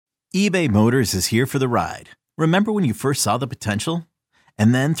eBay Motors is here for the ride. Remember when you first saw the potential?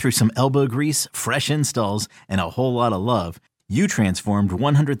 And then through some elbow grease, fresh installs, and a whole lot of love, you transformed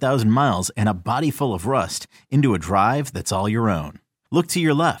 100,000 miles and a body full of rust into a drive that's all your own. Look to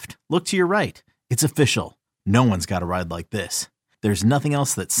your left. Look to your right. It's official. No one's got a ride like this. There's nothing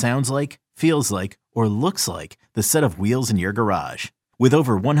else that sounds like, feels like, or looks like the set of wheels in your garage. With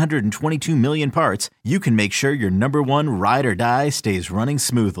over 122 million parts, you can make sure your number one ride or die stays running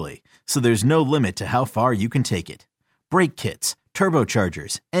smoothly. So there's no limit to how far you can take it. Brake kits,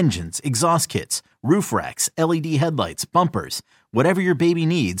 turbochargers, engines, exhaust kits, roof racks, LED headlights, bumpers, whatever your baby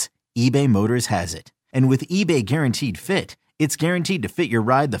needs, eBay Motors has it. And with eBay Guaranteed Fit, it's guaranteed to fit your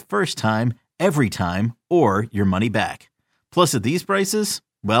ride the first time, every time, or your money back. Plus at these prices,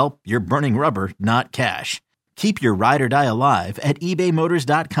 well, you're burning rubber, not cash. Keep your ride or die alive at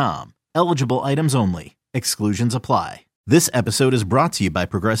ebaymotors.com. Eligible items only. Exclusions apply. This episode is brought to you by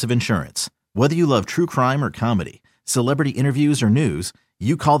Progressive Insurance. Whether you love true crime or comedy, celebrity interviews or news,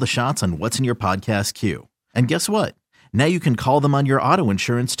 you call the shots on what's in your podcast queue. And guess what? Now you can call them on your auto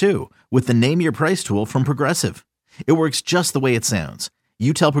insurance too with the Name Your Price tool from Progressive. It works just the way it sounds.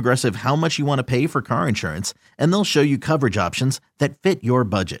 You tell Progressive how much you want to pay for car insurance, and they'll show you coverage options that fit your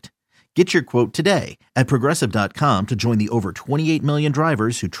budget. Get your quote today at Progressive.com to join the over 28 million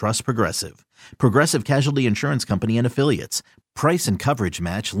drivers who trust Progressive. Progressive Casualty Insurance Company and Affiliates. Price and coverage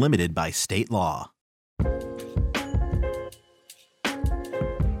match limited by state law.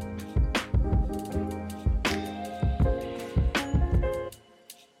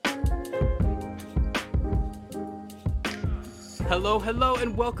 Hello,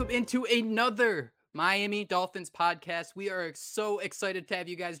 and welcome into another Miami Dolphins podcast. We are so excited to have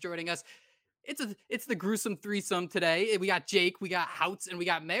you guys joining us. It's the gruesome threesome today. We got Jake, we got Houts, and we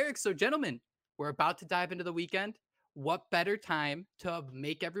got Merrick. So, gentlemen, we're about to dive into the weekend. What better time to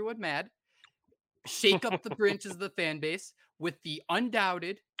make everyone mad, shake up the branches of the fan base with the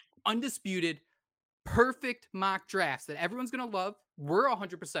undoubted, undisputed, perfect mock drafts that everyone's going to love. We're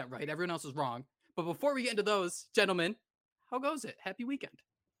 100% right. Everyone else is wrong. But before we get into those, gentlemen, how goes it? Happy weekend.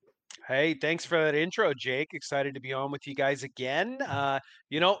 Hey, thanks for that intro, Jake. Excited to be on with you guys again.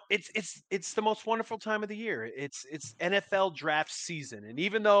 It's the most wonderful time of the year. It's NFL draft season, and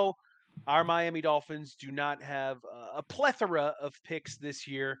even though our Miami Dolphins do not have a plethora of picks this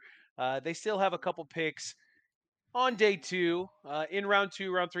year, they still have a couple picks on day two, in round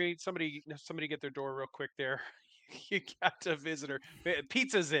two, round three. Somebody get their door real quick there. You got a visitor.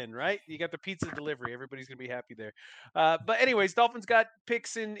 Pizza's in, right? You got the pizza delivery. Everybody's gonna be happy there. But anyways, Dolphins got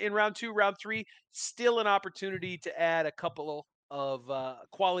picks in round two, round three. Still an opportunity to add a couple of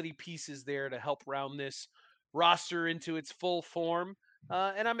quality pieces there to help round this roster into its full form.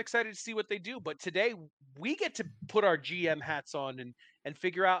 And I'm excited to see what they do. But today we get to put our GM hats on and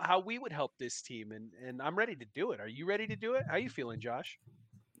figure out how we would help this team. And I'm ready to do it. Are you ready to do it? How you feeling, Josh?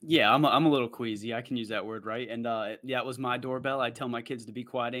 Yeah, I'm a little queasy. I can use that word, right? And yeah, it was my doorbell. I tell my kids to be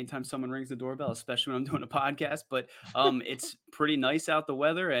quiet anytime someone rings the doorbell, especially when I'm doing a podcast. But it's pretty nice out the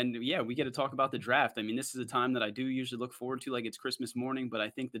weather, and yeah, we get to talk about the draft. I mean, this is a time that I do usually look forward to, like it's Christmas morning. But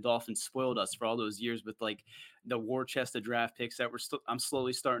I think the Dolphins spoiled us for all those years with like the war chest of draft picks that I'm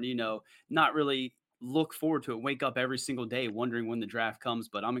slowly starting to, not really look forward to it, wake up every single day wondering when the draft comes.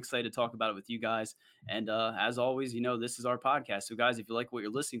 But I'm excited to talk about it with you guys. And as always, this is our podcast. So guys, if you like what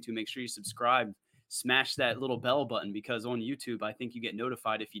you're listening to, make sure you subscribe, smash that little bell button, because on YouTube, I think you get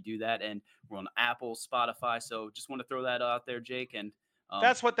notified if you do that. And we're on Apple, Spotify. So just want to throw that out there, Jake. And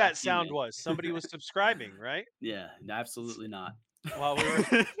that's what that sound was. Somebody was subscribing, right? Yeah, absolutely not. Well, we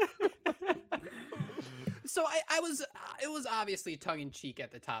were. So it was obviously tongue in cheek at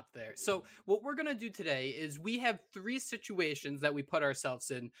the top there. So what we're going to do today is we have three situations that we put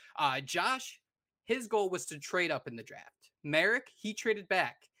ourselves in. Josh, his goal was to trade up in the draft. Merrick, he traded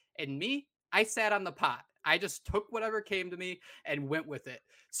back. And me, I sat on the pot. I just took whatever came to me and went with it.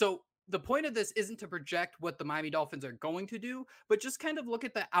 So the point of this isn't to project what the Miami Dolphins are going to do, but just kind of look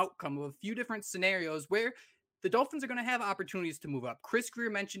at the outcome of a few different scenarios where the Dolphins are going to have opportunities to move up. Chris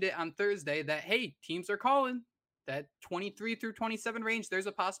Grier mentioned it on Thursday that, hey, teams are calling that 23 through 27 range. There's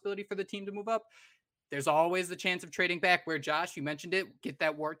a possibility for the team to move up. There's always the chance of trading back where, Josh, you mentioned it, get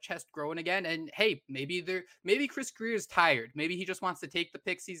that war chest growing again. And hey, maybe Chris Grier is tired. Maybe he just wants to take the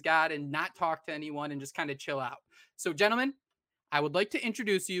picks he's got and not talk to anyone and just kind of chill out. So, gentlemen, I would like to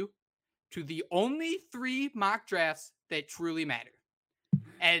introduce you to the only three mock drafts that truly matter.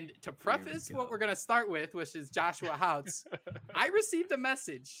 And to preface what we're going to start with, which is Joshua Houts, I received a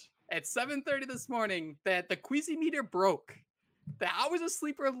message at 7:30 this morning that the Queasy meter broke. The Hours of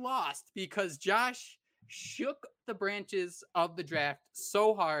Sleeper lost because Josh shook the branches of the draft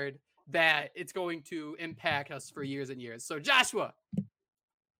so hard that it's going to impact us for years and years. So Joshua,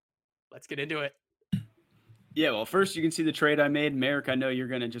 let's get into it. Yeah, well, first you can see the trade I made. Merrick, I know you're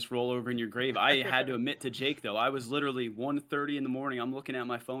going to just roll over in your grave. I had to admit to Jake, though, I was literally 1:30 in the morning. I'm looking at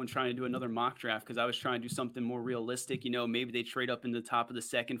my phone trying to do another mock draft because I was trying to do something more realistic. You know, maybe they trade up in the top of the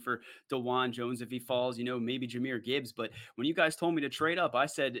second for DeJuan Jones if he falls, you know, maybe Jahmyr Gibbs. But when you guys told me to trade up, I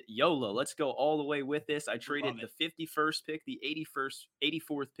said, YOLO, let's go all the way with this. I traded the 51st pick, the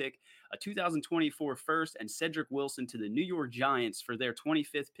 84th pick, a 2024 first, and Cedric Wilson to the New York Giants for their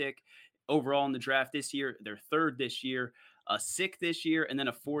 25th pick overall in the draft this year, their third this year, a sixth this year, and then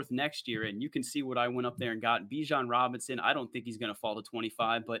a fourth next year. And you can see what I went up there and got. Bijan Robinson, I don't think he's going to fall to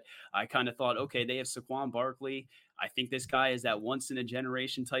 25, but I kind of thought, okay, they have Saquon Barkley. I think this guy is that once in a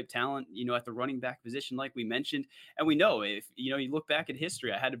generation type talent, you know, at the running back position, like we mentioned. And we know if, you know, you look back at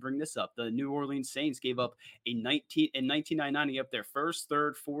history, I had to bring this up. The New Orleans Saints gave up in 1999, up their first,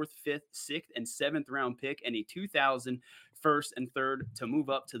 third, fourth, fifth, sixth, and seventh round pick and a 2000 first and third to move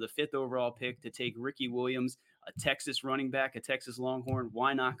up to the fifth overall pick to take Ricky Williams, a Texas running back, a Texas Longhorn.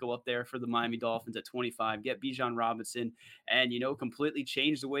 Why not go up there for the Miami Dolphins at 25, get Bijan Robinson, and, you know, completely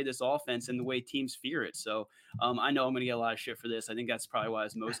change the way this offense and the way teams fear it. So I know I'm going to get a lot of shit for this. I think that's probably why I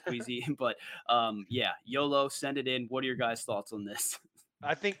was most queasy. But yeah, YOLO, send it in. What are your guys' thoughts on this?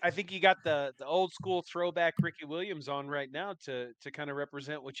 I think you got the old school throwback Ricky Williams on right now to kind of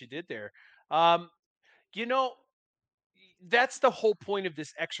represent what you did there. You know, that's the whole point of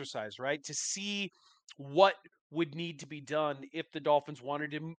this exercise, right? To see what would need to be done if the Dolphins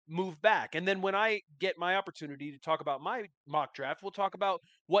wanted to move back. And then when I get my opportunity to talk about my mock draft, we'll talk about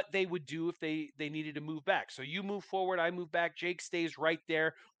what they would do if they needed to move back. So you move forward, I move back, Jake stays right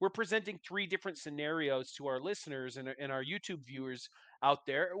there. We're presenting three different scenarios to our listeners and our YouTube viewers out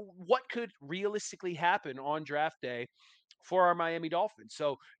there. What could realistically happen on draft day for our Miami Dolphins?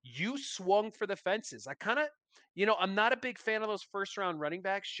 So you swung for the fences. I kind of, you know, I'm not a big fan of those first round running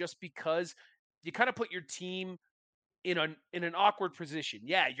backs just because you kind of put your team in an awkward position.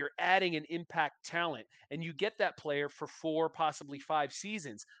 Yeah, you're adding an impact talent and you get that player for 4, possibly 5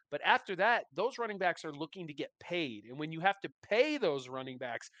 seasons. But after that, those running backs are looking to get paid. And when you have to pay those running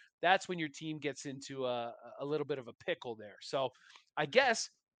backs, that's when your team gets into a little bit of a pickle there. So I guess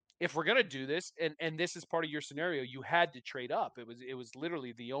if we're gonna do this, and this is part of your scenario, you had to trade up. It was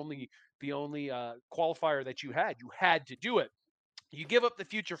literally the only qualifier that you had. You had to do it. You give up the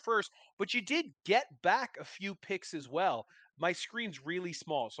future first, but you did get back a few picks as well. My screen's really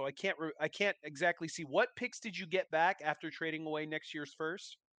small, so I can't exactly see what picks did you get back after trading away next year's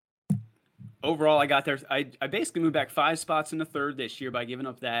first. Overall, I got there. I basically moved back 5 spots in the third this year by giving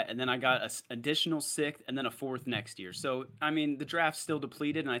up that. And then I got an additional sixth and then a fourth next year. So, I mean, the draft's still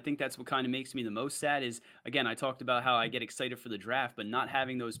depleted. And I think that's what kind of makes me the most sad is, again, I talked about how I get excited for the draft, but not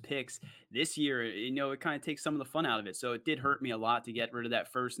having those picks this year, you know, it kind of takes some of the fun out of it. So it did hurt me a lot to get rid of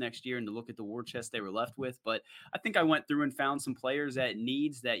that first next year and to look at the war chest they were left with. But I think I went through and found some players that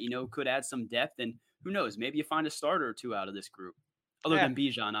needs that, you know, could add some depth. And who knows, maybe you find a starter or two out of this group. Other Yeah. than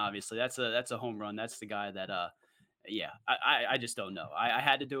Bijan, obviously, that's a home run. That's the guy that, yeah, I just don't know. I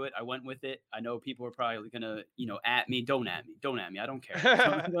had to do it. I went with it. I know people are probably gonna, you know, at me. Don't at me. Don't at me. I don't care.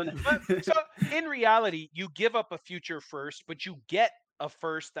 But so in reality, you give up a future first, but you get a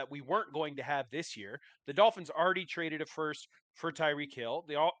first that we weren't going to have this year. The Dolphins already traded a first for Tyreek Hill.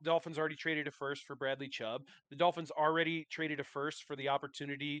 The Dolphins already traded a first for Bradley Chubb. The Dolphins already traded a first for the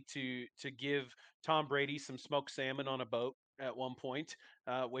opportunity to give Tom Brady some smoked salmon on a boat at one point,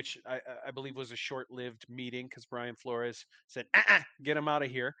 which I believe was a short-lived meeting because Brian Flores said, "Get him out of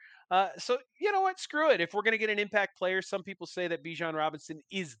here." So you know what? Screw it. If we're going to get an impact player, some people say that Bijan Robinson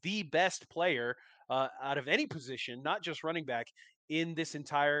is the best player out of any position, not just running back, in this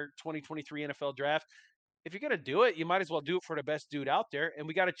entire 2023 NFL draft. If you're going to do it, you might as well do it for the best dude out there. And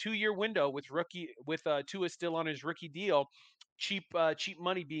we got a 2-year window with Tua still on his rookie deal, cheap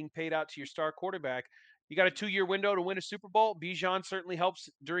money being paid out to your star quarterback. You got a 2-year window to win a Super Bowl. Bijan certainly helps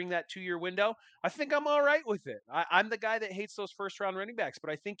during that 2-year window. I think I'm all right with it. I'm the guy that hates those first round running backs, but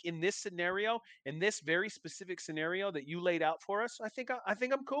I think in this scenario, in this very specific scenario that you laid out for us, I think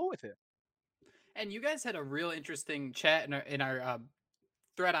I'm cool with it. And you guys had a real interesting chat in our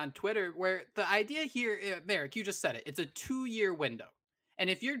thread on Twitter where the idea here, Merrick, you just said it. It's a 2-year window. And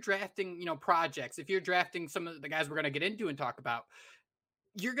if you're drafting, you know, projects, if you're drafting some of the guys we're going to get into and talk about,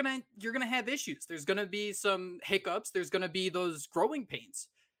 you're going to have issues. There's going to be some hiccups. There's going to be those growing pains.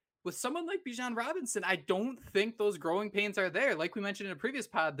 with someone like Bijan Robinson, I don't think those growing pains are there. Like we mentioned in a previous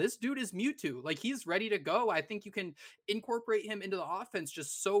pod, this dude is Mewtwo. Like he's ready to go. I think you can incorporate him into the offense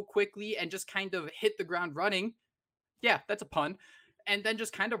just so quickly and just kind of hit the ground running. Yeah, that's a pun. And then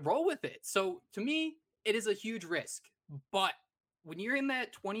just kind of roll with it. So to me, it is a huge risk. But when you're in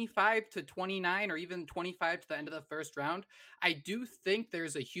that 25 to 29 or even 25 to the end of the first round, I do think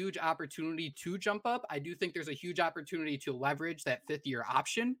there's a huge opportunity to jump up. I do think there's a huge opportunity to leverage that fifth year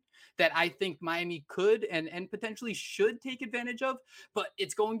option that I think Miami could and potentially should take advantage of. But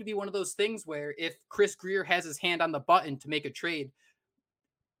it's going to be one of those things where if Chris Greer has his hand on the button to make a trade,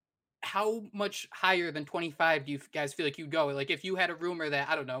 how much higher than 25 do you guys feel like you'd go? Like if you had a rumor that,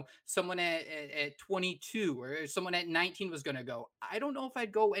 I don't know, someone at 22 or someone at 19 was going to go, I don't know if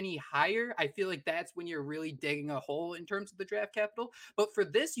I'd go any higher. I feel like that's when you're really digging a hole in terms of the draft capital. But for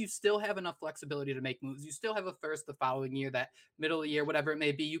this, you still have enough flexibility to make moves. You still have a first the following year, that middle of the year, whatever it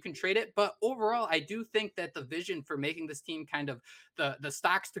may be, you can trade it. But overall, I do think that the vision for making this team kind of the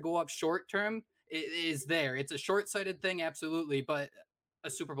stocks to go up short term is there. It's a short-sighted thing, absolutely, but a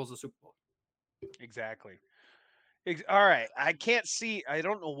Super Bowl is a Super Bowl. Exactly. All right. I can't see. I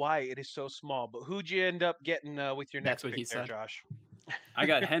don't know why it is so small, but who'd you end up getting with your next That's what he pick there, said. Josh? I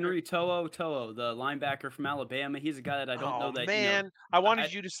got Henry To'o, the linebacker from Alabama. He's a guy that I don't know that. Man, I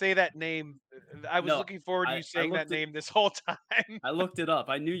wanted you to say that name. I was looking forward to you saying that name this whole time. I looked it up.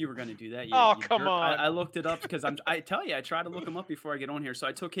 I knew you were going to do that. Come on. I looked it up because I tell you, I try to look him up before I get on here. So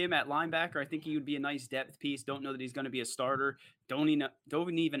I took him at linebacker. I think he would be a nice depth piece. Don't know that he's going to be a starter. Don't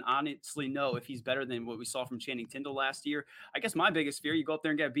even honestly know if he's better than what we saw from Channing Tindall last year. I guess my biggest fear, you go up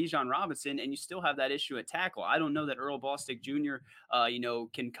there and get Bijan Robinson, and you still have that issue at tackle. I don't know that Earl Bostic Jr.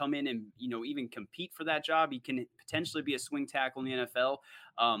 Can come in and even compete for that job. He can potentially be a swing tackle in the NFL.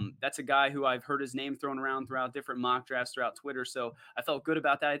 That's a guy who I've heard his name thrown around throughout different mock drafts throughout Twitter. So I felt good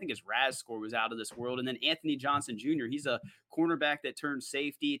about that. I think his RAS score was out of this world. And then Anthony Johnson Jr., he's a cornerback that turned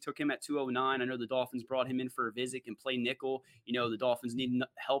safety. Took him at 209. I know the Dolphins brought him in for a visit and play nickel. The Dolphins need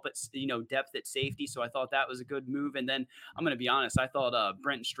help at, depth at safety. So I thought that was a good move. And then I'm going to be honest, I thought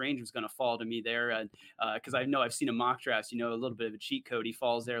Brenton Strange was going to fall to me there. Because I know I've seen a mock drafts, a little bit of a cheat code. He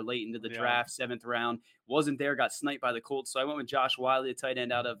falls there late into the draft, 7th round. Wasn't there, got sniped by the Colts. So I went with Josh Wiley, a tight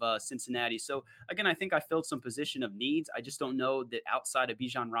end out of Cincinnati. So again, I think I filled some position of needs. I just don't know that outside of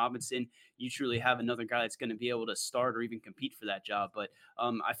Bijan Robinson, you truly have another guy that's going to be able to start or even compete for that job. But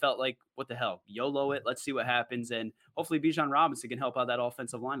I felt like, what the hell, YOLO it. Let's see what happens. And hopefully Bijan Robinson can help out that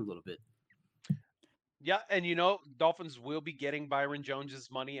offensive line a little bit. Yeah, and Dolphins will be getting Byron Jones's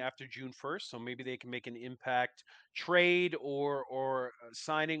money after June 1st, so maybe they can make an impact trade or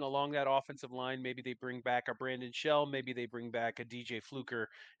signing along that offensive line. Maybe they bring back a Brandon Shell, maybe they bring back a DJ Fluker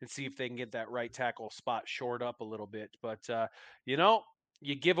and see if they can get that right tackle spot shored up a little bit. But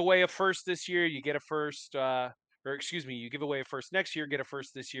you give away a first this year, you get a first. You give away a first next year, get a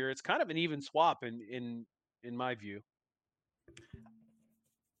first this year. It's kind of an even swap in my view.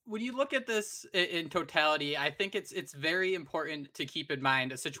 When you look at this in totality, I think it's very important to keep in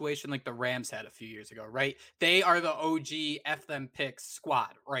mind a situation like the Rams had a few years ago, right? They are the OG F them picks squad,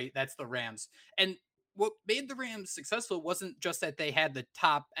 right? That's the Rams. And what made the Rams successful wasn't just that they had the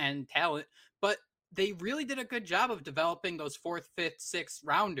top end talent, but they really did a good job of developing those 4th, 5th, 6th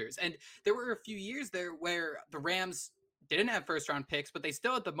rounders. And there were a few years there where the Rams didn't have first round picks, but they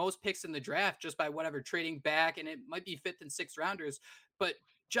still had the most picks in the draft just by whatever trading back. And it might be 5th and 6th rounders. But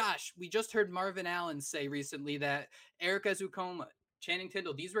Josh, we just heard Marvin Allen say recently that Eric Ezukanma, Channing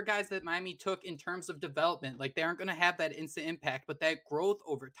Tindall, these were guys that Miami took in terms of development. Like they aren't going to have that instant impact, but that growth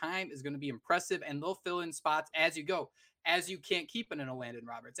over time is going to be impressive, and they'll fill in spots as you go. As you can't keep an Landon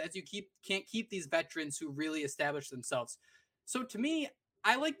Roberts, as you can't keep these veterans who really establish themselves. So to me,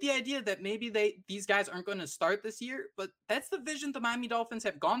 I like the idea that maybe these guys aren't going to start this year, but that's the vision the Miami Dolphins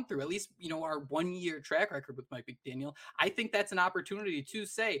have gone through, at least, our 1-year track record with Mike McDaniel. I think that's an opportunity to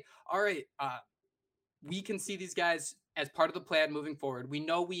say, all right, we can see these guys as part of the plan moving forward. We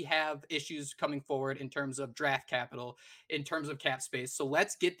know we have issues coming forward in terms of draft capital, in terms of cap space. So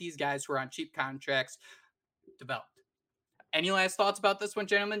let's get these guys who are on cheap contracts developed. Any last thoughts about this one,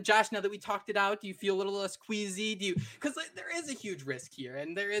 gentlemen? Josh, now that we talked it out, do you feel a little less queasy? Because there is a huge risk here,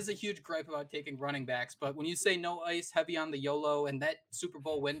 and there is a huge gripe about taking running backs. But when you say no ice, heavy on the YOLO, and that Super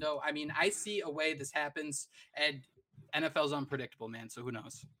Bowl window, I mean, I see a way this happens, and NFL's unpredictable, man. So who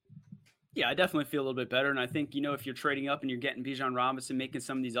knows? Yeah, I definitely feel a little bit better. And I think, if you're trading up and you're getting Bijan Robinson, making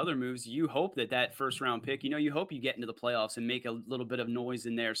some of these other moves, you hope that first round pick, you hope you get into the playoffs and make a little bit of noise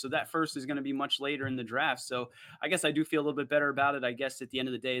in there. So that first is going to be much later in the draft. So I guess I do feel a little bit better about it. I guess at the end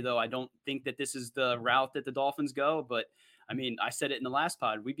of the day, though, I don't think that this is the route that the Dolphins go. But I mean, I said it in the last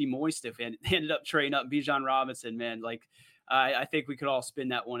pod. We'd be moist if we ended up trading up Bijan Robinson, man. Like, I think we could all spin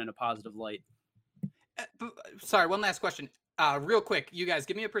that one in a positive light. Sorry, one last question. Real quick, you guys,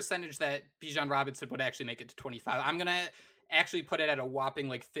 give me a percentage that Bijan Robinson would actually make it to 25. I'm gonna actually put it at a whopping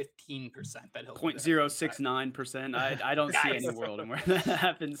like 15% that he'll 0.069%. I don't see any world in where that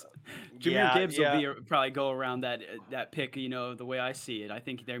happens. Jahmyr Yeah, Gibbs yeah. will probably go around that pick. You know, the way I see it, I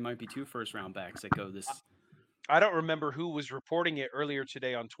think there might be 2 first-round backs that go this. I don't remember who was reporting it earlier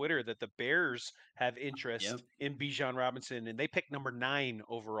today on Twitter that the Bears have interest in Bijan Robinson, and they picked number 9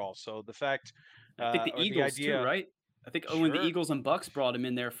 overall. So the fact, I think the or Eagles the idea, too, right? I think only the Sure. Eagles and Bucks brought him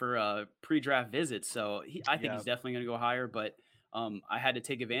in there for pre-draft visits. So I think Yeah. he's definitely going to go higher. But I had to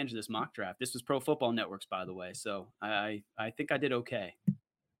take advantage of this mock draft. This was Pro Football Network's, by the way. So I think I did okay.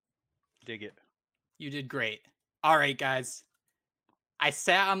 Dig it. You did great. All right, guys. I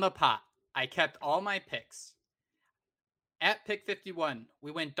sat on the pot. I kept all my picks. At pick 51, we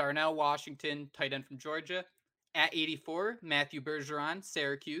went Darnell Washington, tight end from Georgia. At 84, Matthew Bergeron,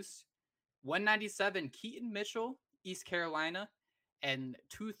 Syracuse. 197, Keaton Mitchell, East Carolina. And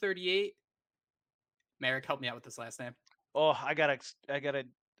 238, Merrick, help me out with this last name. Oh, I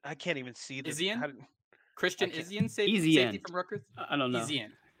can't even see this. Izian? Christian can't- Izian, safety Izian. from Rutgers? I don't know. Izian.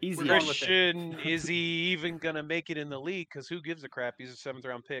 Easy. We're going with it. Christian, is he even gonna make it in the league? Because who gives a crap? He's a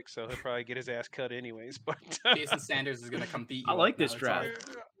 7th-round pick, so he'll probably get his ass cut anyways. But Jason Sanders is going to come beat you. I like up now, this that's all.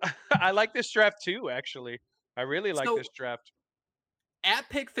 draft. I like this draft too. Actually, I really like So- this draft. At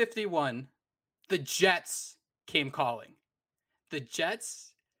pick 51, the Jets came calling. The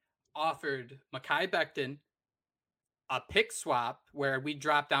Jets offered Mekhi Becton a pick swap where we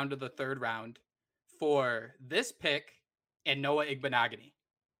dropped down to the 3rd round for this pick and Noah Igbenogany.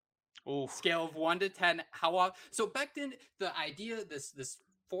 Oof. Scale of 1 to 10. So Becton, the idea, this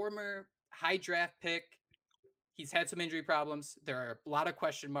former high draft pick, he's had some injury problems. There are a lot of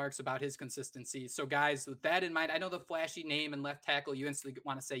question marks about his consistency. So guys, with that in mind, I know the flashy name and left tackle, you instantly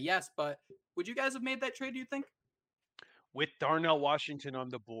want to say yes, but would you guys have made that trade, do you think? With Darnell Washington on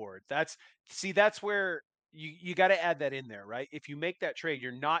the board. That's where you got to add that in there, right? If you make that trade,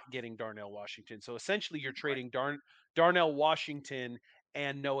 you're not getting Darnell Washington. So essentially you're trading Darnell Washington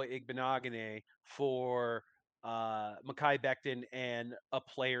and Noah Igbenogany for Mekhi Becton and a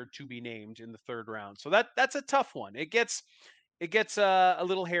player to be named in the 3rd round. So that's a tough one. It gets a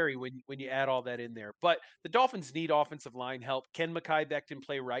little hairy when you add all that in there. But the Dolphins need offensive line help. Can Mekhi Becton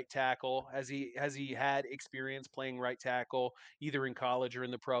play right tackle? Has he had experience playing right tackle either in college or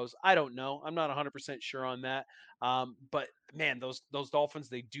in the pros? I don't know. I'm not 100% sure on that. But man, those Dolphins,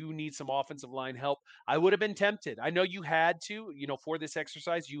 they do need some offensive line help. I would have been tempted. I know you had to, for this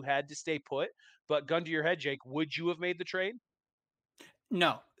exercise, you had to stay put. But gun to your head, Jake, would you have made the trade?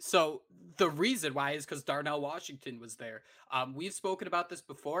 No. So the reason why is because Darnell Washington was there. We've spoken about this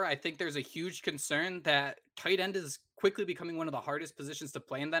before. I think there's a huge concern that tight end is quickly becoming one of the hardest positions to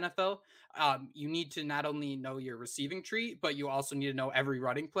play in the NFL. You need to not only know your receiving tree, but you also need to know every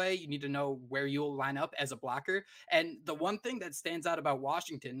running play. You need to know where you'll line up as a blocker. And the one thing that stands out about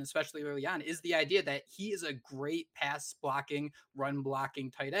Washington, especially early on, is the idea that he is a great pass blocking, run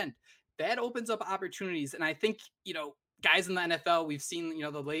blocking tight end. That opens up opportunities. And I think, guys in the NFL, we've seen,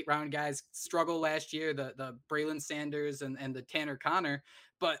 the late round guys struggle last year, the Braylon Sanders and the Tanner Connor.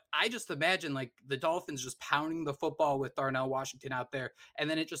 But I just imagine like the Dolphins just pounding the football with Darnell Washington out there. And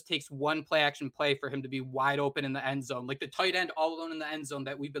then it just takes one play action play for him to be wide open in the end zone, like the tight end all alone in the end zone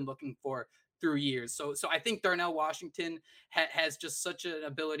that we've been looking for through years. So I think Darnell Washington has just such an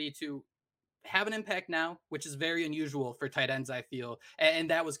ability to have an impact now, which is very unusual for tight ends, I feel. And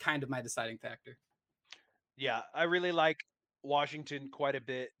that was kind of my deciding factor. Yeah, I really like Washington quite a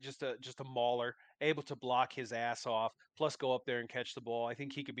bit. Just a mauler, able to block his ass off, plus go up there and catch the ball. I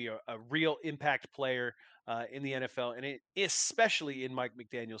think he could be a real impact player in the NFL, and especially in Mike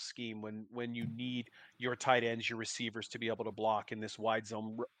McDaniel's scheme when you need your tight ends, your receivers to be able to block in this wide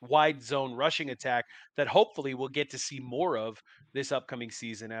zone rushing attack that hopefully we'll get to see more of this upcoming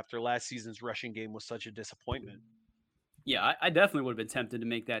season after last season's rushing game was such a disappointment. Yeah, I definitely would have been tempted to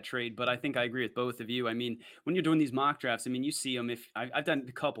make that trade, but I think I agree with both of you. I mean, when you're doing these mock drafts, I mean, you see them. If I've done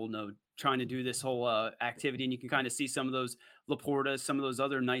a couple, trying to do this whole activity, and you can kind of see some of those Laporta, some of those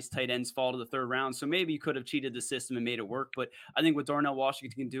other nice tight ends fall to the third round. So maybe you could have cheated the system and made it work. But I think what Darnell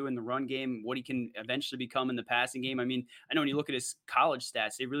Washington can do in the run game, what he can eventually become in the passing game. I mean, I know when you look at his college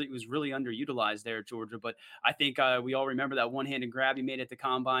stats, it was really underutilized there at Georgia. But I think we all remember that one-handed grab he made at the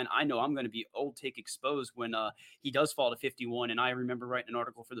combine. I know I'm going to be old take exposed when he does fall to 51. And I remember writing an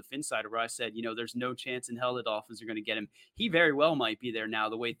article for the Finsider where I said, there's no chance in hell the Dolphins are going to get him. He very well might be there now,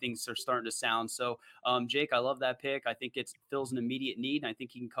 the way things are starting to sound. So, Jake, I love that pick. I think it fills an immediate need. And I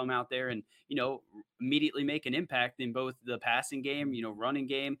think he can come out there and, immediately make an impact in both the passing game, running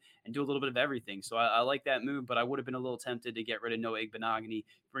game, and do a little bit of everything. So I like that move, but I would have been a little tempted to get rid of Noah Igbenogany,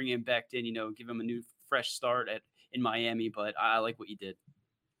 bring him back in, give him a new fresh start in Miami. But I like what you did.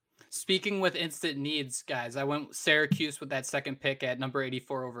 Speaking with instant needs, guys, I went Syracuse with that second pick at number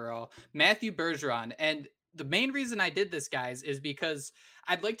 84 overall, Matthew Bergeron. And the main reason I did this, guys, is because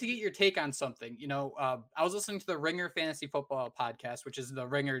I'd like to get your take on something. I was listening to the Ringer Fantasy Football podcast, which is the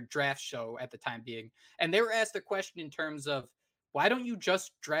Ringer draft show at the time being, and they were asked a question in terms of, why don't you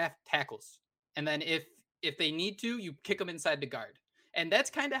just draft tackles? And then if they need to, you kick them inside the guard. And that's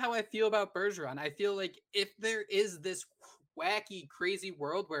kind of how I feel about Bergeron. I feel like if there is this wacky, crazy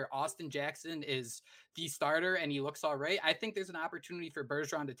world where Austin Jackson is the starter and he looks all right, I think there's an opportunity for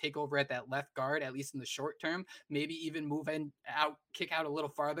Bergeron to take over at that left guard, at least in the short term, maybe even move kick out a little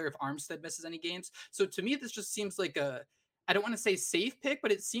farther if Armstead misses any games. So to me, this just seems like I don't want to say safe pick,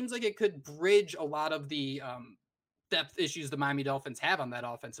 but it seems like it could bridge a lot of the depth issues the Miami Dolphins have on that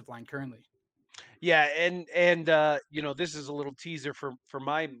offensive line currently. Yeah, and this is a little teaser for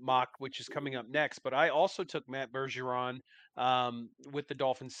my mock, which is coming up next. But I also took Matt Bergeron with the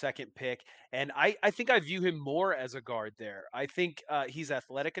Dolphins' second pick, and I think I view him more as a guard there. I think he's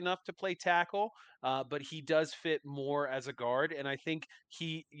athletic enough to play tackle, but he does fit more as a guard. And I think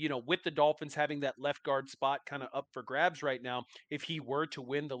he, with the Dolphins having that left guard spot kind of up for grabs right now, if he were to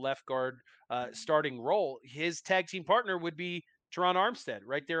win the left guard starting role, his tag team partner would be Teron Armstead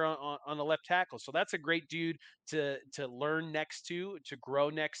right there on the left tackle. So that's a great dude to learn next to grow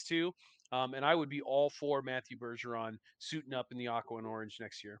next to. And I would be all for Matthew Bergeron suiting up in the aqua and orange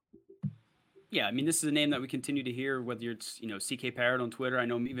next year. Yeah, I mean, this is a name that we continue to hear, whether it's, CK Parrott on Twitter. I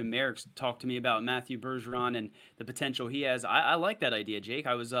know even Merrick's talked to me about Matthew Bergeron and the potential he has. I like that idea, Jake.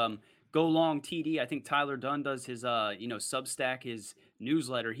 I was Go Long TD. I think Tyler Dunn does his, Substack, his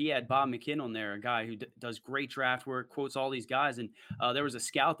newsletter. He had Bob McKinn on there, a guy who does great draft work, quotes all these guys. And there was a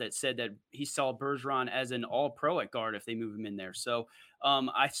scout that said that he saw Bergeron as an all-pro at guard if they move him in there. So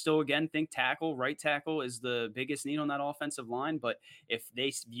I still, again, think right tackle is the biggest need on that offensive line. But if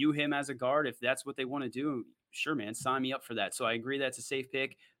they view him as a guard, if that's what they want to do, sure, man, sign me up for that. So I agree that's a safe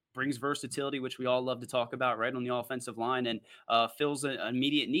pick. Brings versatility, which we all love to talk about, right, on the offensive line, and fills an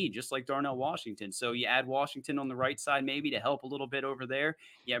immediate need, just like Darnell Washington. So you add Washington on the right side maybe to help a little bit over there.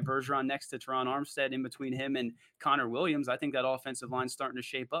 You have Bergeron next to Teron Armstead in between him and Connor Williams. I think that offensive line's starting to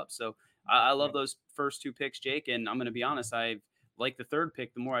shape up. So I love those first two picks, Jake, and I'm going to be honest, I like the third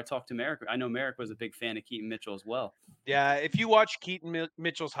pick. The more I talk to Merrick, I know Merrick was a big fan of Keaton Mitchell as well. Yeah, if you watch Keaton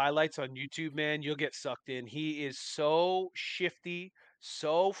Mitchell's highlights on YouTube, man, you'll get sucked in. He is so shifty,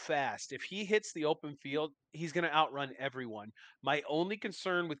 so fast. If he hits the open field, he's going to outrun everyone. My only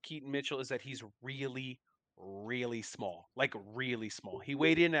concern with Keaton Mitchell is that he's really, really small, like really small. He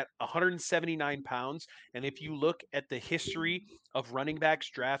weighed in at 179 pounds. And if you look at the history of running backs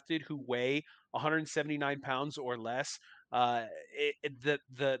drafted who weigh 179 pounds or less, the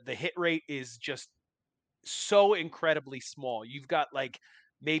hit rate is just so incredibly small. You've got like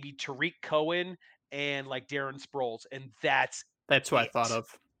maybe Tariq Cohen and like Darren Sproles, and that's what I thought of.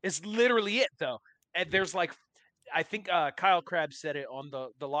 It's literally it, though. And there's like, I think Kyle Krabs said it on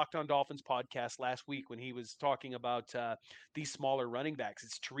the Locked On Dolphins podcast last week when he was talking about these smaller running backs.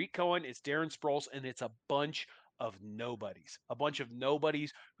 It's Tariq Cohen, it's Darren Sproles, and it's a bunch of nobodies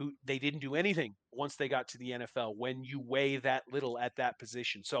who they didn't do anything once they got to the NFL when you weigh that little at that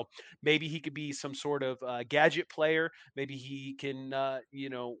position. So maybe he could be some sort of gadget player. Maybe he can,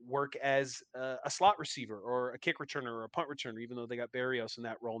 work as a slot receiver or a kick returner or a punt returner, even though they got Berrios in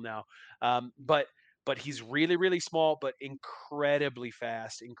that role now. But he's really, really small, but incredibly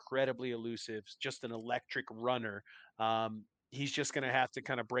fast, incredibly elusive, just an electric runner. He's just going to have to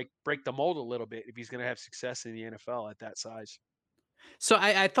kind of break the mold a little bit if he's going to have success in the NFL at that size. So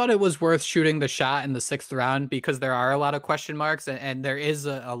I thought it was worth shooting the shot in the 6th round because there are a lot of question marks and there is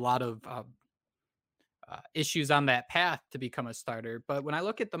a lot of issues on that path to become a starter. But when I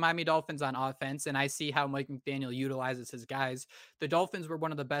look at the Miami Dolphins on offense and I see how Mike McDaniel utilizes his guys, the Dolphins were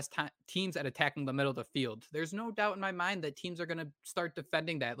one of the best teams at attacking the middle of the field. There's no doubt in my mind that teams are going to start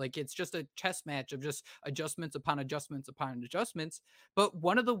defending that. Like it's just a chess match of just adjustments upon adjustments upon adjustments. But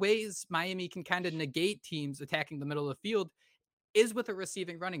one of the ways Miami can kind of negate teams attacking the middle of the field is with a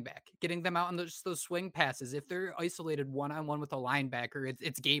receiving running back, getting them out on those swing passes. If they're isolated one-on-one with a linebacker,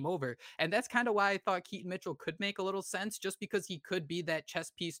 it's game over. And that's kind of why I thought Keaton Mitchell could make a little sense, just because he could be that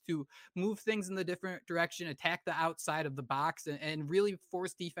chess piece to move things in the different direction, attack the outside of the box, and really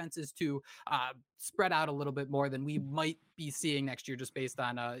force defenses to spread out a little bit more than we might be seeing next year, just based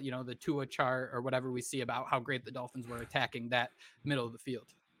on the Tua chart or whatever we see about how great the Dolphins were attacking that middle of the field.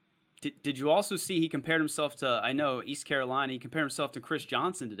 Did you also see he compared himself to, I know, East Carolina, he compared himself to Chris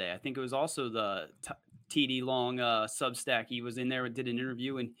Johnson today. I think it was also the TD Long Substack. He was in there and did an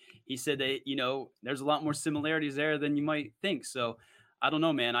interview, and he said that, there's a lot more similarities there than you might think. So I don't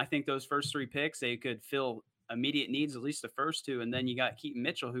know, man. I think those first 3 picks, they could fill immediate needs, at least the first 2. And then you got Keaton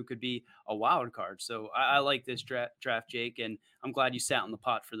Mitchell, who could be a wild card. So I like this draft, Jake, and I'm glad you sat on the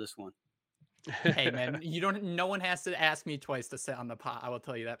pot for this one. Hey man, no one has to ask me twice to sit on the pot. I will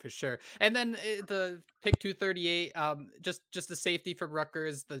tell you that for sure. And then the pick 238, just the safety for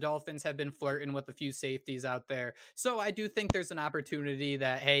Rutgers. The Dolphins have been flirting with a few safeties out there. So I do think there's an opportunity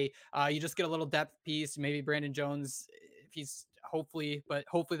that, hey, you just get a little depth piece. Maybe Brandon Jones, if he's hopefully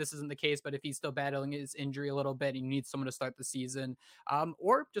this isn't the case, but if he's still battling his injury a little bit and you need someone to start the season,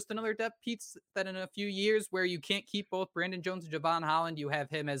 or just another depth piece that in a few years where you can't keep both Brandon Jones and Javon Holland, you have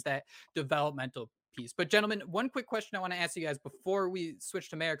him as that developmental piece. But gentlemen, one quick question I want to ask you guys before we switch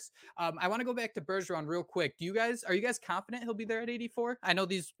to Merrick's. I want to go back to Bergeron real quick. Are you guys confident he'll be there at 84? I know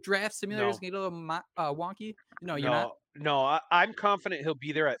these draft simulators get a little wonky. No, you're not. No, I'm confident he'll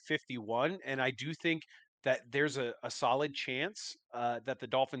be there at 51, and I do think that there's a solid chance that the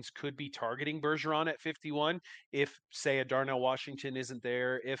Dolphins could be targeting Bergeron at 51 if, say, a Darnell Washington isn't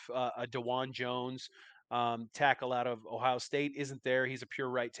there, if a DeJuan Jones tackle out of Ohio State isn't there. He's a pure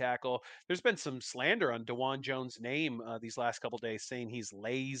right tackle. There's been some slander on DeJuan Jones' name these last couple days, saying he's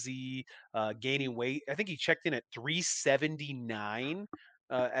lazy, gaining weight. I think he checked in at 379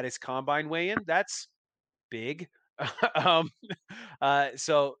 at his combine weigh-in. That's big. um,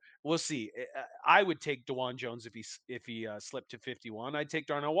 so we'll see. I would take DeJuan Jones if he slipped to 51. I'd take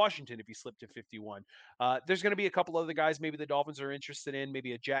Darnell Washington if he slipped to 51. There's going to be a couple other guys maybe the Dolphins are interested in.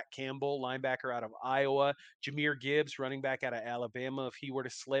 Maybe a Jack Campbell, linebacker out of Iowa, Jahmyr Gibbs, running back out of Alabama, if he were to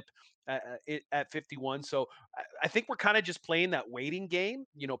slip at 51. So I think we're kind of just playing that waiting game.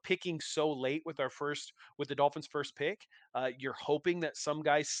 Picking so late with the Dolphins' first pick. You're hoping that some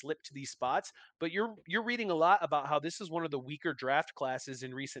guys slip to these spots, but you're reading a lot about how this is one of the weaker draft classes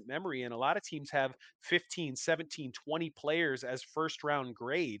in recent memory, and a lot of teams have 15, 17, 20 players as first round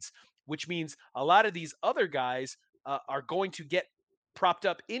grades, which means a lot of these other guys are going to get propped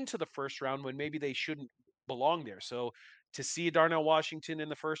up into the first round when maybe they shouldn't belong there. So to see a Darnell Washington in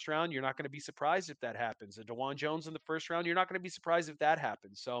the first round, you're not going to be surprised if that happens. A DeJuan Jones in the first round, you're not going to be surprised if that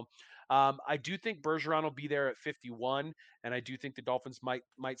happens. So I do think Bergeron will be there at 51, and I do think the Dolphins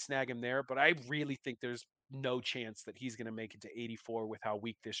might snag him there. But I really think there's no chance that he's going to make it to 84 with how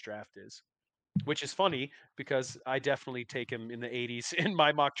weak this draft is. Which is funny because I definitely take him in the 80s in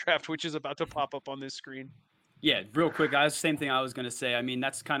my mock draft, which is about to pop up on this screen. Yeah, real quick, guys. Same thing I was going to say. I mean,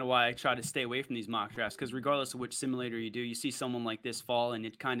 that's kind of why I try to stay away from these mock drafts, because regardless of which simulator you do, you see someone like this fall, and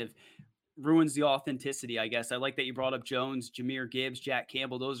it kind of ruins the authenticity, I guess. I like that you brought up Jones, Jahmyr Gibbs, Jack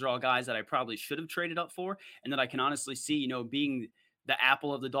Campbell. Those are all guys that I probably should have traded up for, and that I can honestly see, being the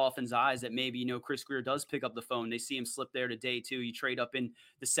apple of the Dolphins' eyes, that maybe, Chris Grier does pick up the phone. They see him slip there today too. You trade up in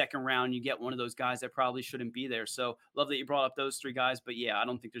the second round, you get one of those guys that probably shouldn't be there. So love that you brought up those 3 guys. But yeah, I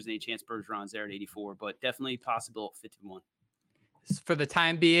don't think there's any chance Bergeron's there at 84, but definitely possible at 51. For the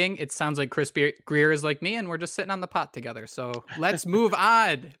time being, it sounds like Chris Grier is like me, and we're just sitting on the pot together. So let's move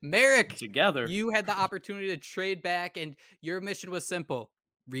on. Merrick, together. You had the opportunity to trade back, and your mission was simple: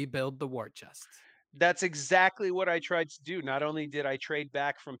 rebuild the war chest. That's exactly what I tried to do. Not only did I trade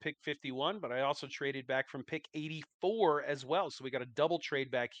back from pick 51, but I also traded back from pick 84 as well. So we got a double trade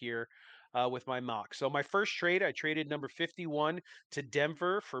back here with my mock. So my first trade, I traded number 51 to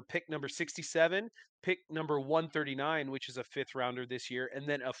Denver for pick number 67, pick number 139, which is a 5th rounder this year, and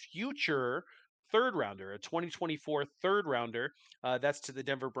then a future third rounder, a 2024 third rounder. That's to the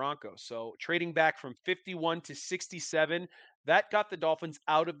Denver Broncos. So trading back from 51 to 67, that got the Dolphins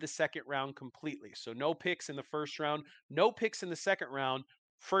out of the second round completely. So no picks in the first round, no picks in the second round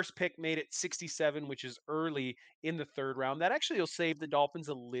First pick made it 67, which is early in the third round. That actually will save the Dolphins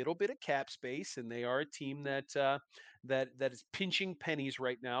a little bit of cap space, and they are a team that is pinching pennies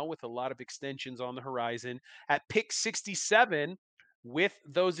right now with a lot of extensions on the horizon. At pick 67, with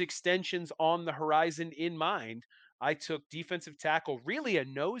those extensions on the horizon in mind, I took defensive tackle, really a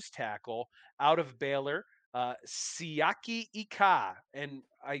nose tackle, out of Baylor, Siaki Ika, and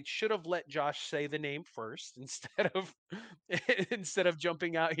I should have let Josh say the name first instead of instead of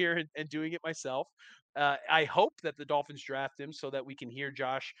jumping out here and doing it myself. I hope that the Dolphins draft him so that we can hear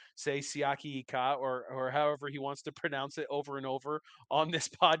Josh say Siaki Ika or however he wants to pronounce it over and over on this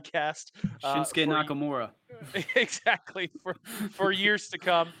podcast. Shinsuke For Nakamura. exactly for years to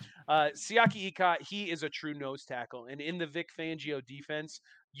come. Siaki Ika, he is a true nose tackle, and in the Vic Fangio defense,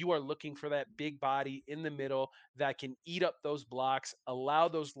 you are looking for that big body in the middle that can eat up those blocks, allow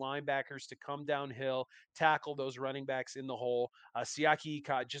those linebackers to come downhill, tackle those running backs in the hole. Siaki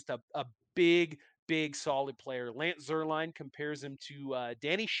Ika, just a big, big, solid player. Lance Zierlein compares him to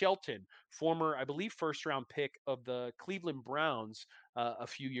Danny Shelton, former, I believe, first round pick of the Cleveland Browns a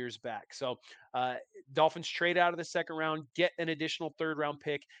few years back. So uh, Dolphins trade out of the second round, get an additional third round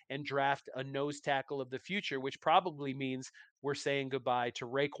pick, and draft a nose tackle of the future, which probably means we're saying goodbye to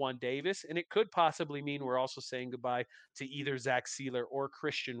Raekwon Davis. And it could possibly mean we're also saying goodbye to either Zach Sealer or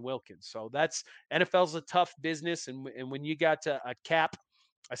Christian Wilkins. So that's NFL's a tough business. And when you got a cap,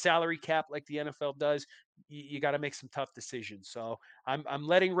 a salary cap like the NFL does, you got to make some tough decisions. So I'm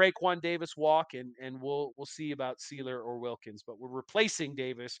letting Raekwon Davis walk, and we'll see about Sealer or Wilkins, but we're replacing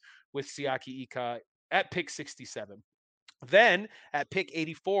Davis with Siaki Ika at pick 67. Then at pick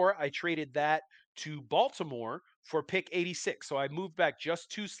 84, I traded that to Baltimore for pick 86. So I moved back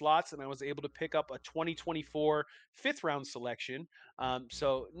just 2 slots, and I was able to pick up a 2024 fifth round selection.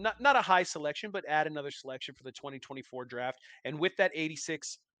 So not a high selection, but add another selection for the 2024 draft. And with that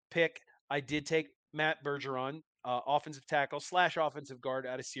 86 pick, I did take Matt Bergeron, offensive tackle slash offensive guard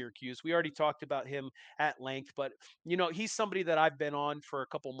out of Syracuse. We already talked about him at length, but he's somebody that I've been on for a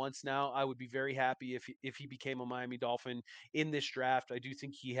couple months now. I would be very happy if he became a Miami Dolphin in this draft. I do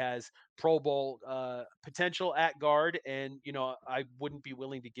think he has Pro Bowl potential at guard, and I wouldn't be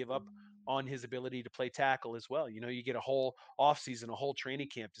willing to give up on his ability to play tackle as well. You get a whole offseason, a whole training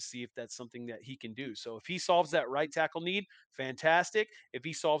camp to see if that's something that he can do. So if he solves that right tackle need, fantastic. If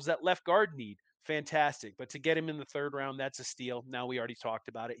he solves that left guard need, fantastic. But to get him in the third round, that's a steal. Now we already talked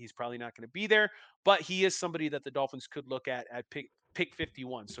about it. He's probably not going to be there, but he is somebody that the Dolphins could look at pick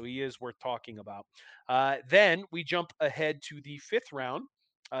 51. So he is worth talking about. Then we jump ahead to the fifth round.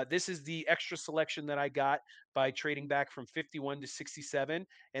 This is the extra selection that I got by trading back from 51 to 67.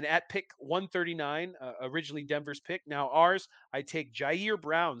 And at pick 139, originally Denver's pick, now ours, I take Jair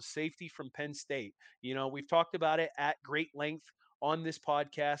Brown, safety from Penn State. We've talked about it at great length on this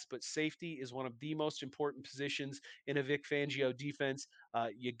podcast, but safety is one of the most important positions in a Vic Fangio defense.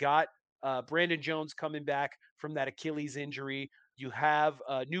 You got Brandon Jones coming back from that Achilles injury. You have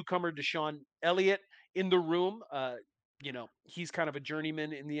newcomer Deshaun Elliott in the room. He's kind of a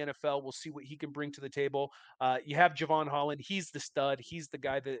journeyman in the NFL. We'll see what he can bring to the table. You have Javon Holland. He's the stud. He's the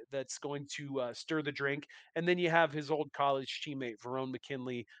guy that's going to stir the drink. And then you have his old college teammate, Verone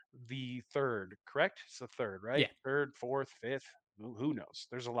McKinley, the third, correct? It's the third, right? Yeah. Third, fourth, fifth. Who knows?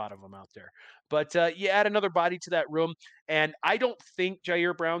 There's a lot of them out there. But you add another body to that room. And I don't think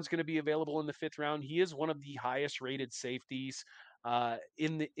Jair Brown's going to be available in the fifth round. He is one of the highest rated safeties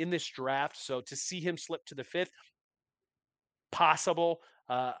in this draft. So to see him slip to the fifth, possible.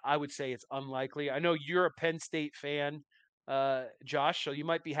 I would say it's unlikely. I know you're a Penn State fan, Josh, so you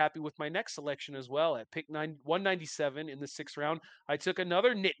might be happy with my next selection as well. At pick 197 in the sixth round, I took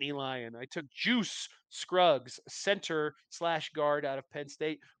another Nittany Lion. I took Juice Scruggs, center slash guard out of Penn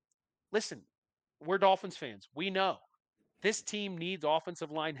State. Listen, we're Dolphins fans. We know this team needs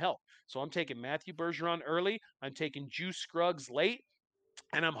offensive line help. So I'm taking Matthew Bergeron early. I'm taking Juice Scruggs late.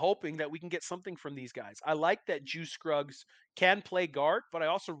 And I'm hoping that we can get something from these guys. I like that Juice Scruggs can play guard, but I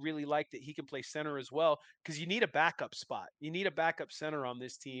also really like that he can play center as well, because you need a backup spot. You need a backup center on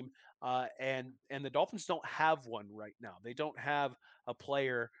this team, and the Dolphins don't have one right now. They don't have a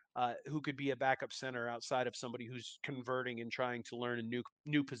player who could be a backup center outside of somebody who's converting and trying to learn a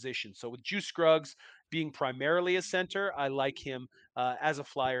new position. So with Juice Scruggs being primarily a center, I like him as a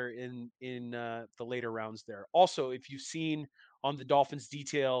flyer in the later rounds there. Also, if you've seen on the Dolphins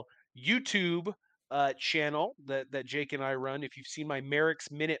Detail YouTube channel that Jake and I run. If you've seen my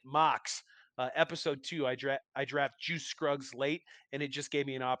Merrick's Minute mocks, episode 2, I draft Juice Scruggs late, and it just gave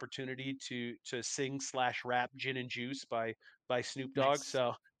me an opportunity to sing/rap "Gin and Juice" by Snoop Dogg. Nice.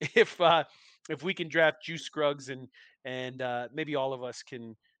 So if we can draft Juice Scruggs, and maybe all of us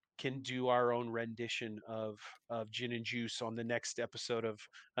can do our own rendition of Gin and Juice on the next episode of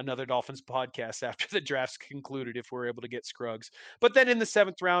another Dolphins podcast after the draft's concluded, if we're able to get Scruggs. But then in the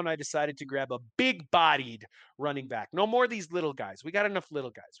 7th round, I decided to grab a big-bodied running back. No more of these little guys. We got enough little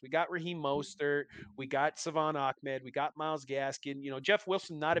guys. We got Raheem Mostert. We got Savon Ahmed. We got Myles Gaskin. Jeff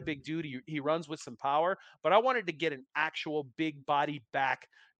Wilson, not a big dude. He runs with some power, but I wanted to get an actual big-bodied back.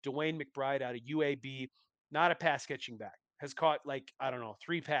 Dwayne McBride out of UAB, not a pass-catching back. Has caught, like, I don't know,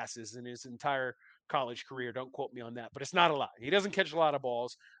 3 passes in his entire college career. Don't quote me on that, but it's not a lot. He doesn't catch a lot of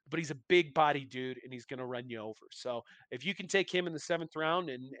balls, but he's a big body dude, and he's going to run you over. So if you can take him in the 7th round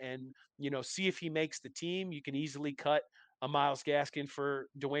and see if he makes the team, you can easily cut a Myles Gaskin for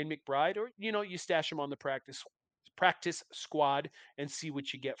Dwayne McBride, or you stash him on the practice squad and see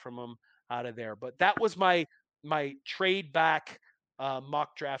what you get from him out of there. But that was my trade back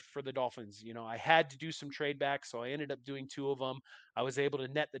mock draft for the Dolphins. I had to do some trade backs, so I ended up doing 2 of them. I was able to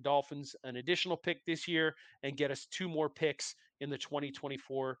net the Dolphins an additional pick this year and get us 2 more picks in the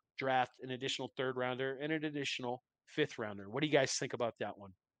 2024 draft, an additional 3rd rounder and an additional 5th rounder. What do you guys think about that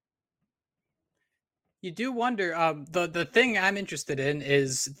one? You do wonder. The thing I'm interested in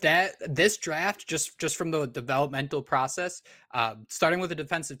is that this draft, just from the developmental process, starting with a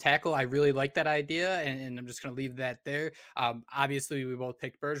defensive tackle, I really like that idea, and I'm just going to leave that there. Obviously, we both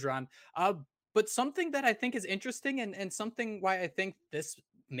picked Bergeron. But something that I think is interesting, and something why I think this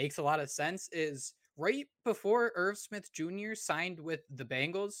makes a lot of sense, is right before Irv Smith Jr. signed with the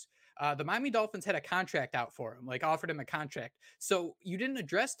Bengals, the Miami Dolphins had a contract out for him, like offered him a contract. So you didn't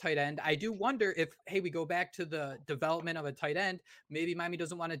address tight end. I do wonder if, hey, we go back to the development of a tight end. Maybe Miami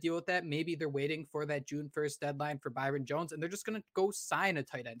doesn't want to deal with that. Maybe they're waiting for that June 1st deadline for Byron Jones, and they're just going to go sign a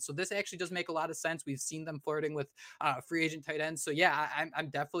tight end. So this actually does make a lot of sense. We've seen them flirting with free agent tight ends. So yeah, I'm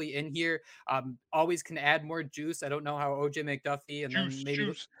definitely in here. Always can add more juice. I don't know how OJ McDuffie and Juice, then maybe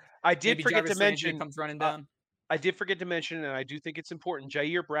juice. I did maybe forget Jarvis to Landry mention. comes running down. I did forget to mention, and I do think it's important,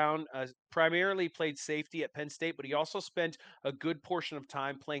 Jair Brown primarily played safety at Penn State, but he also spent a good portion of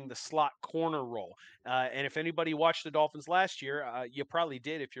time playing the slot corner role. And if anybody watched the Dolphins last year, you probably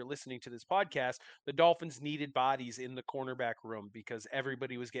did if you're listening to this podcast, the Dolphins needed bodies in the cornerback room because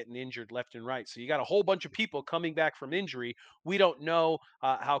everybody was getting injured left and right. So you got a whole bunch of people coming back from injury. We don't know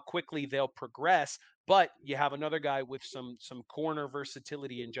how quickly they'll progress, but you have another guy with some corner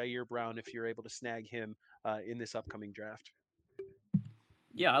versatility in Jair Brown if you're able to snag him in this upcoming draft.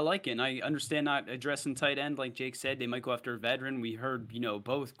 Yeah, I like it. And I understand not addressing tight end. Like Jake said, they might go after a veteran. We heard,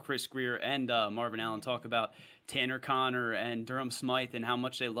 both Chris Greer and Marvin Allen talk about Tanner Connor and Durham Smythe and how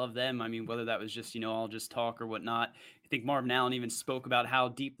much they love them. I mean, whether that was just, all just talk or whatnot. I think Marvin Allen even spoke about how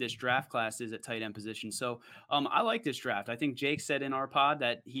deep this draft class is at tight end position. So I like this draft. I think Jake said in our pod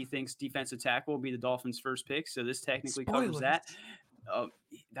that he thinks defensive tackle will be the Dolphins' first pick. So this technically covers that.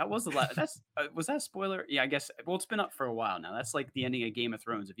 That was the last. Was that a spoiler? Yeah, I guess. Well, it's been up for a while now. That's like the ending of Game of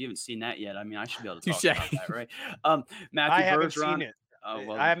Thrones. If you haven't seen that yet, I mean, I should be able to talk about that, right? Matthew I haven't Bergeron. seen it.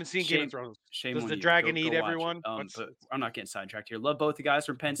 I haven't seen Game of Thrones. Shame Does on the you. dragon Go eat watch everyone? But I'm not getting sidetracked here. Love both the guys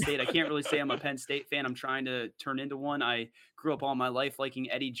from Penn State. I can't really say I'm a Penn State fan. I'm trying to turn into one. I grew up all my life liking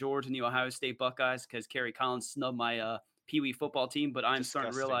Eddie George and the Ohio State Buckeyes because Kerry Collins snubbed my Pee Wee football team. But I'm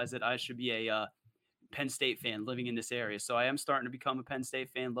starting to realize that I should be a Penn State fan living in this area. So I am starting to become a Penn State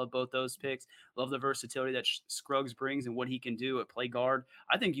fan. Love both those picks. Love the versatility that Scruggs brings and what he can do at play guard.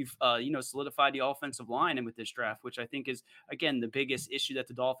 I think you've, solidified the offensive line and with this draft, which I think is, again, the biggest issue that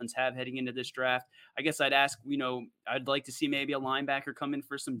the Dolphins have heading into this draft. I guess I'd ask, I'd like to see maybe a linebacker come in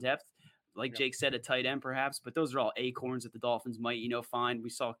for some depth. Like Jake said, a tight end perhaps, but those are all acorns that the Dolphins might, find. We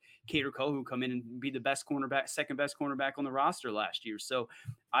saw Kader Kohou come in and be the best cornerback, second best cornerback on the roster last year. So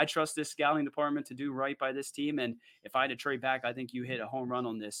I trust this scouting department to do right by this team. And if I had to trade back, I think you hit a home run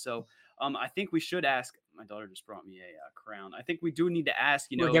on this. So I think we should ask. My daughter just brought me a crown. I think we do need to ask.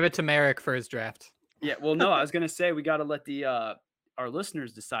 We'll give it to Merrick for his draft. Yeah, well, no, I was gonna say we got to let the our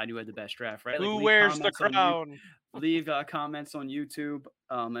listeners decide who had the best draft, right? Who wears the crown? Leave comments on YouTube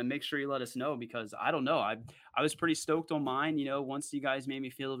and make sure you let us know because I don't know. I was pretty stoked on mine, once you guys made me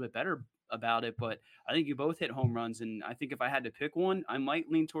feel a little bit better about it. But I think you both hit home runs. And I think if I had to pick one, I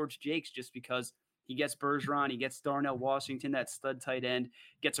might lean towards Jake's just because he gets Bergeron, he gets Darnell Washington, that stud tight end,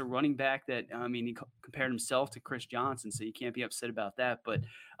 gets a running back that, he compared himself to Chris Johnson. So you can't be upset about that. But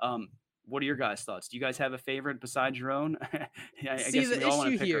what are your guys' thoughts? Do you guys have a favorite besides your own? I guess we all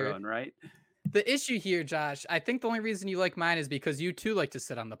want to pick our own, right? The issue here, Josh, I think the only reason you like mine is because you too like to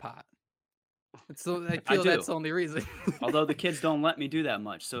sit on the pot. I feel that's the only reason. Although the kids don't let me do that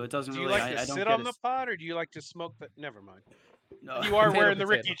much, so it doesn't Do you really. like to I don't sit get on the pod, or do you like to smoke the? Never mind. No, You are Potato, wearing the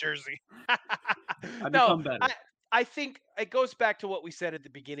potato. Ricky jersey. I've No, become better. I think it goes back to what we said at the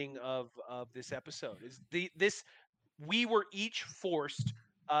beginning of this episode. Is we were each forced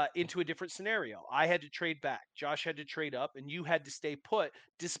into a different scenario. I had to trade back. Josh had to trade up, and you had to stay put,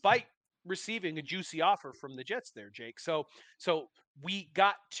 despite receiving a juicy offer from the Jets there, Jake. So we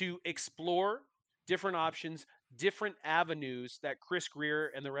got to explore different options, different avenues that Chris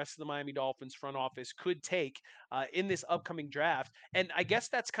Greer and the rest of the Miami Dolphins front office could take in this upcoming draft. And I guess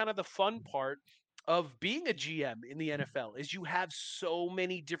that's kind of the fun part of being a GM in the NFL is you have so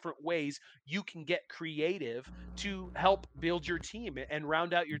many different ways you can get creative to help build your team and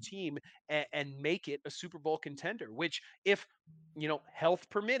round out your team and make it a Super Bowl contender, which if, health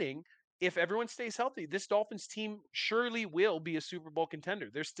permitting, if everyone stays healthy, this Dolphins team surely will be a Super Bowl contender.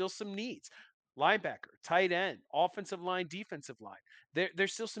 There's still some needs. Linebacker, tight end, offensive line, defensive line.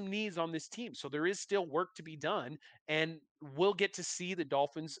 There's still some needs on this team. So there is still work to be done. And we'll get to see the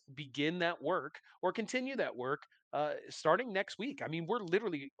Dolphins begin that work or continue that work starting next week. I mean, we're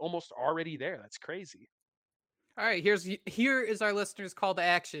literally almost already there. That's crazy. All right, here is our listeners' call to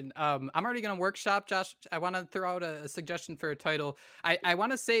action. I'm already going to workshop, Josh. I want to throw out a suggestion for a title. I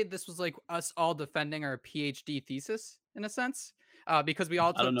want to say this was like us all defending our PhD thesis in a sense, because we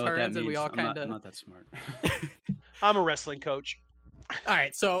all took turns and we all kind of. I'm not that smart. I'm a wrestling coach. All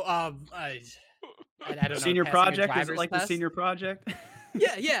right, so I don't know. Senior project, is it like the senior project?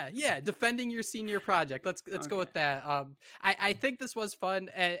 Yeah. Defending your senior project. Let's go with that. I think this was fun,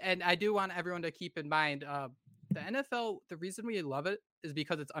 and I do want everyone to keep in mind. The NFL, the reason we love it is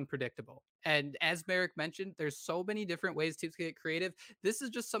because it's unpredictable. And as Merrick mentioned, there's so many different ways to get creative. This is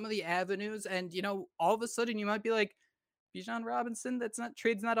just some of the avenues. And, all of a sudden you might be like, Bijan Robinson,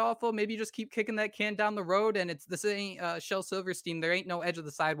 trade's not awful. Maybe you just keep kicking that can down the road. And this ain't Shel Silverstein. There ain't no edge of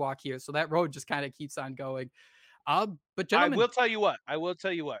the sidewalk here. So that road just kind of keeps on going. But gentlemen, I will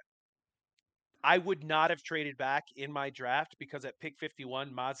tell you what. I would not have traded back in my draft because at pick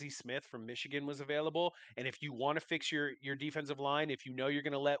 51, Mazi Smith from Michigan was available. And if you want to fix your defensive line, if you know you're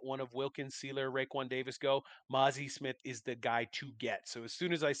going to let one of Wilkins, Sealer, Raekwon Davis go, Mazi Smith is the guy to get. So as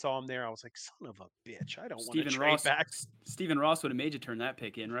soon as I saw him there, I was like, son of a bitch, I don't want to trade back. Stephen Ross would have made you turn that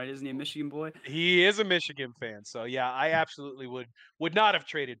pick in, right? Isn't he a Michigan boy? He is a Michigan fan. So yeah, I absolutely would not have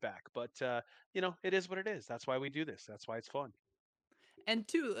traded back. But it is what it is. That's why we do this. That's why it's fun. And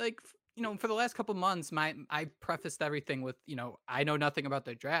two, for the last couple months, I prefaced everything with, I know nothing about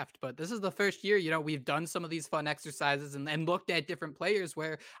the draft, but this is the first year, we've done some of these fun exercises and looked at different players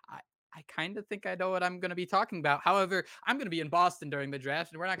where I kind of think I know what I'm going to be talking about. However, I'm going to be in Boston during the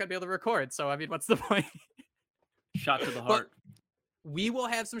draft and we're not going to be able to record. So, I mean, what's the point? Shot to the heart. But we will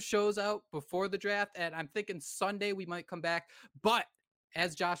have some shows out before the draft, and I'm thinking Sunday we might come back. But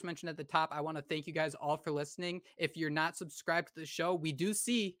as Josh mentioned at the top, I want to thank you guys all for listening. If you're not subscribed to the show, we do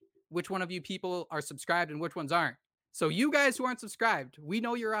see which one of you people are subscribed and which ones aren't. So you guys who aren't subscribed, we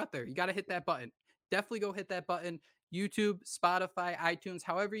know you're out there. You got to hit that button. Definitely go hit that button. YouTube, Spotify, iTunes,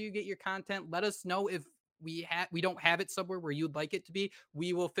 however you get your content. Let us know if we don't have it somewhere where you'd like it to be.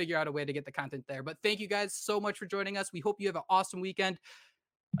 We will figure out a way to get the content there. But thank you guys so much for joining us. We hope you have an awesome weekend.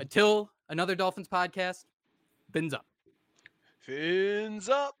 Until another Dolphins podcast, fins up. Fins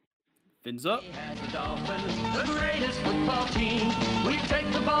up. Fins up. The Dolphins, the greatest football team. We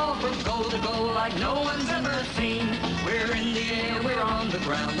take the ball from goal to goal like no one's ever seen. We're in the air, we're on the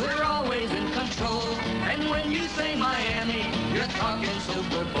ground, we're always in control. And when you say Miami, you're talking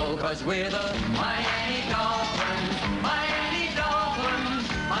Super Bowl, 'cause we're the Miami Dolphins. Miami Dolphins.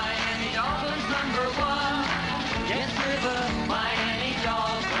 Miami Dolphins #1. Yes, we're the Miami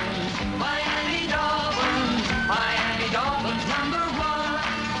Dolphins. Miami Dolphins. Miami Dolphins #1.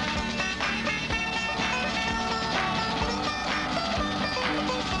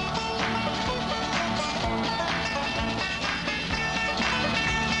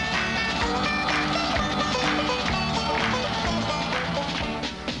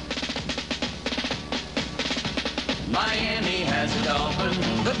 Miami has a Dolphin,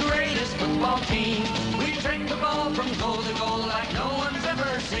 the greatest football team. We take the ball from goal to goal like no one's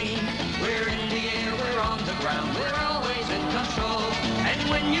ever seen. We're in the air, we're on the ground, we're always in control. And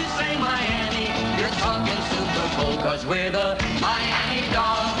when you say Miami, you're talking Super Bowl, 'cause we're the Miami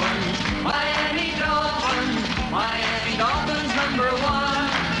Dolphins. Miami Dolphins. Miami Dolphins #1.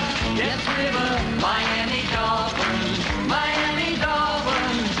 Yes, we're the Miami Dolphins. Miami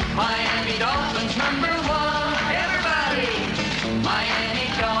Dolphins. Miami Dolphins #1. Everybody, Miami